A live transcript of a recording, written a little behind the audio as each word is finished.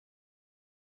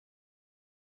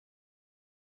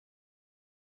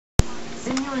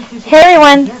Hey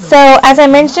everyone, so as I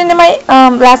mentioned in my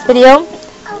last video,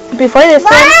 before this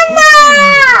one,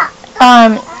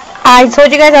 I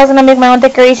told you guys I was going to make my own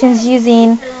decorations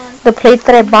using the plates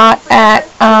that I bought at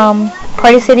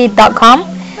partycity.com.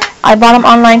 I bought them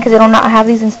online because they do not have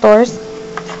these in stores,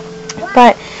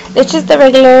 but it's just the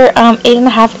regular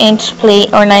 8.5 inch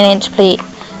plate or 9 inch plate.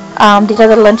 These are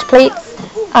the lunch plates,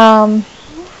 and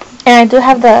I do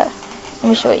have let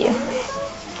me show you,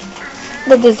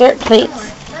 the dessert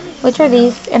plates, which are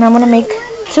these, and I'm going to make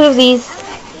 2 of these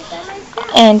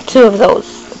and 2 of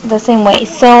those the same way.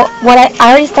 So what I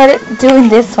already started doing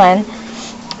this one,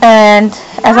 and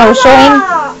as I was showing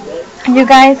you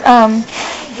guys,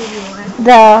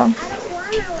 the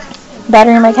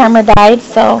battery in my camera died,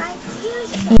 so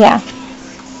yeah.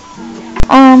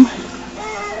 Let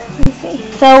me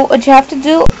see. So what you have to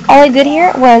do, all I did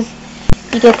here was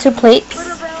you get 2 plates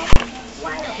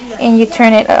and you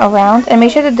turn it around, and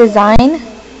make sure the design,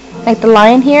 like the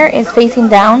line here, is facing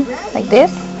down like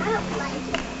this,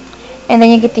 and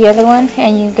then you get the other one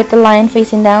and you get the line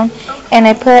facing down. And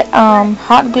I put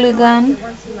hot glue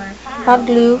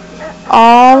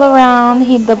all around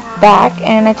the back,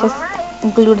 and I just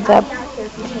glued the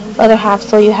other half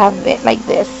so you have it like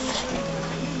this.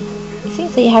 See,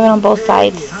 so you have it on both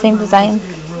sides, same design.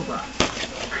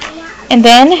 And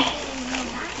then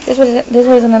this is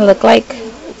what it's gonna look like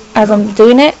as I'm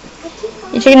doing it.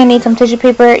 You're gonna need some tissue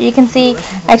paper. You can see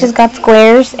I just got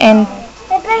squares, and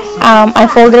I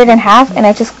folded it in half, and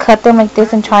I just cut them like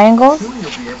this in triangles,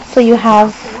 so you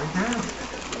have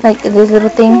like this little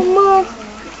thing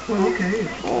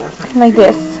like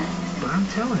this.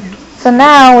 So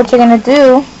now what you're gonna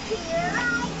do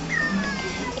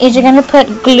is you're gonna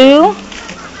put glue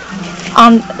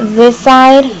on this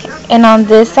side and on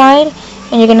this side,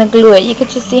 and you're gonna glue it. You can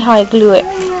just see how I glue it.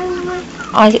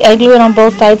 I glue it on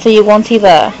both sides so you won't see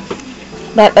that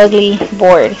ugly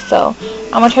board. So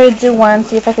I'm gonna try to do one,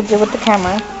 see if I can do it with the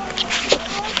camera.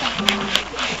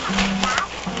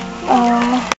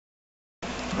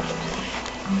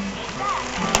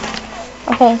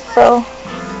 Okay, so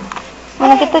I'm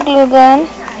gonna get the glue gun.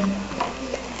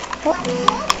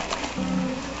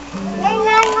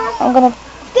 I'm gonna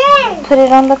put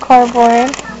it on the cardboard.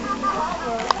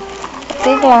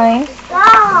 Big line.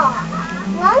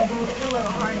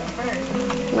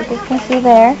 You can see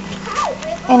there.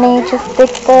 And then you just stick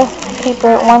the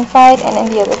paper one side and then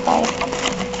the other side.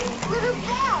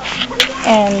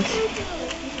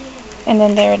 And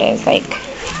then there it is, like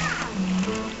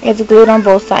it's glued on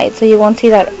both sides, so you won't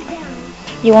see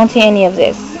any of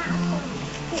this.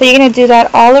 So you're gonna do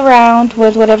that all around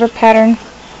with whatever pattern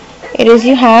it is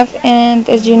you have, and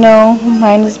as you know,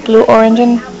 mine is blue, orange,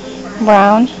 and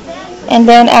brown. And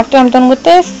then after I'm done with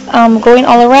this, going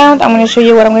all around, I'm going to show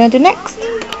you what I'm going to do next.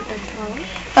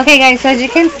 Okay guys, so as you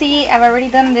can see, I've already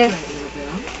done this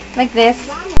like this,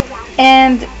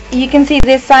 and you can see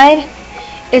this side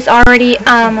is already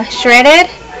shredded.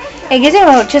 It gives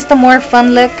it just a more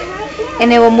fun look,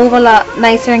 and it will move a lot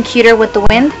nicer and cuter with the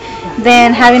wind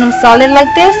than having them solid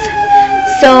like this.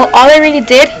 So all I really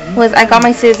did was I got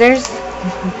my scissors,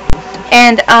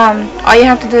 and all you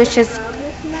have to do is just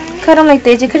cut them like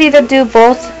this. You could either do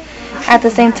both at the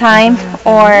same time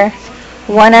or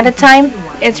one at a time.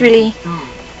 It's really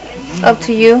up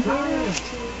to you.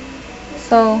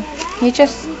 So you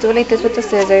just do it like this with the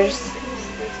scissors.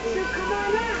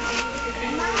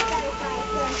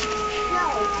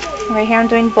 Right here I'm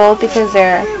doing both because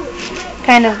they're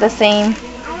kind of the same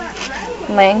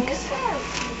length.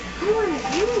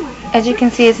 As you can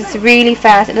see, it's really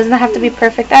fast. It doesn't have to be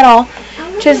perfect at all.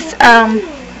 Just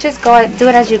go, do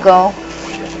it as you go.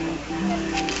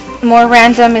 More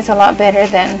random is a lot better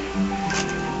than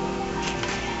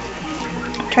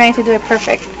trying to do it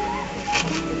perfect.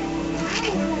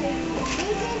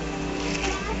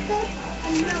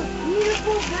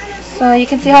 So you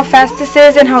can see how fast this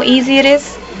is and how easy it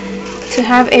is to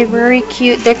have a very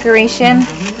cute decoration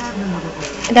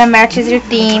that matches your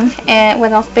theme, and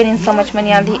without spending so much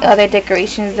money on the other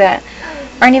decorations that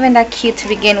aren't even that cute to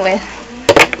begin with.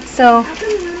 So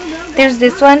there's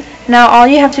this one. Now all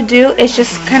you have to do is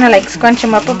just kind of like scrunch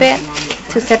them up a bit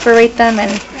to separate them and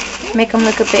make them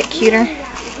look a bit cuter,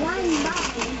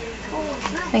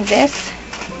 like this.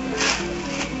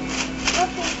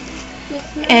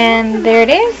 And there it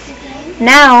is.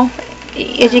 Now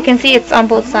as you can see, it's on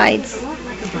both sides.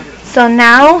 So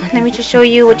now let me just show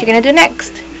you what you're gonna do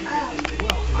next.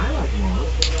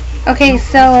 Okay,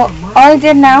 so all I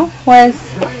did now was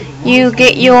you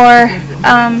get your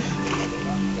let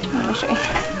me show you.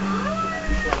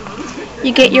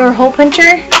 You get your hole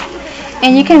puncher,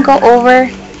 and you can go over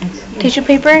tissue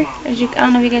paper. I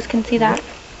don't know if you guys can see that.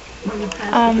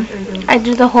 I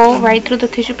drew the hole right through the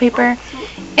tissue paper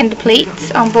and the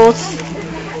plates on both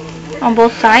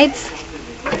sides.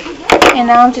 And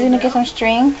now I'm just gonna get some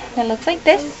string that looks like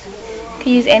this. You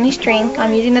can use any string.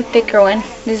 I'm using the thicker one.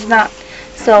 This is not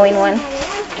sewing one.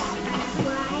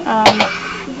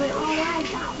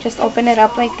 Just open it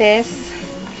up like this,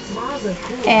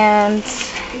 and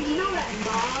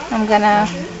I'm gonna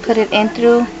put it in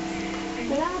through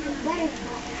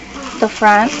the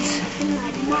front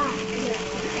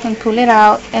and pull it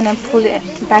out, and then pull it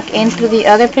back in through the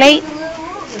other plate.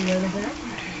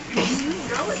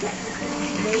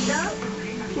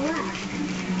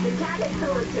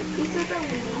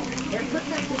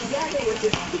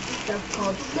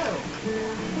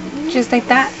 Just like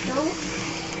that.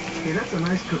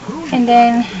 And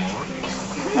then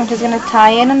I'm just going to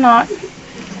tie in a knot.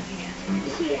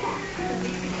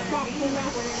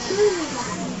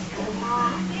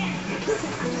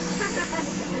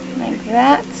 Like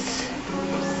that.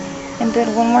 And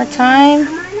then one more time.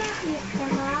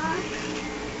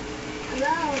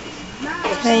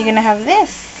 Then you're going to have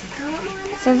this.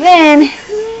 So then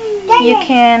you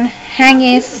can hang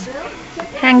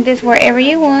this wherever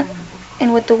you want.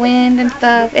 And with the wind and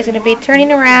stuff, it's going to be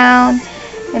turning around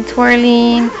and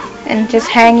twirling and just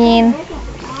hanging.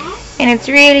 And it's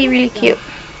really, really cute.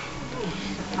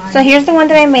 So here's the one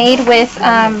that I made with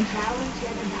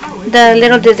the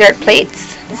little dessert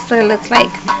plates. This is what it looks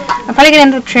like. I'm probably going to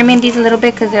end up trimming these a little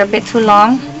bit because they're a bit too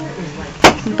long.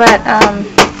 But,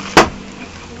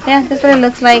 yeah, this is what it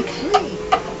looks like.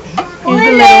 Here's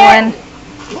the little one.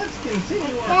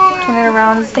 Turn it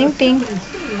around, the same thing.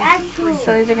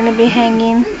 So these are going to be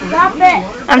hanging.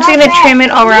 I'm just going to trim it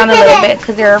all around a little bit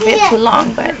because they're a bit too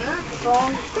long. But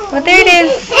there it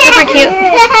is. Super cute.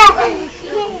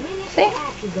 See?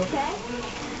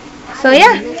 So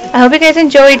yeah, I hope you guys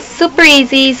enjoyed. Super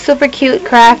easy, super cute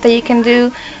craft that you can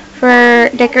do for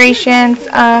decorations.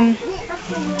 And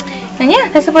yeah,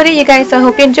 that's about it, you guys. So I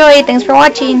hope you enjoyed. Thanks for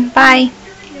watching. Bye.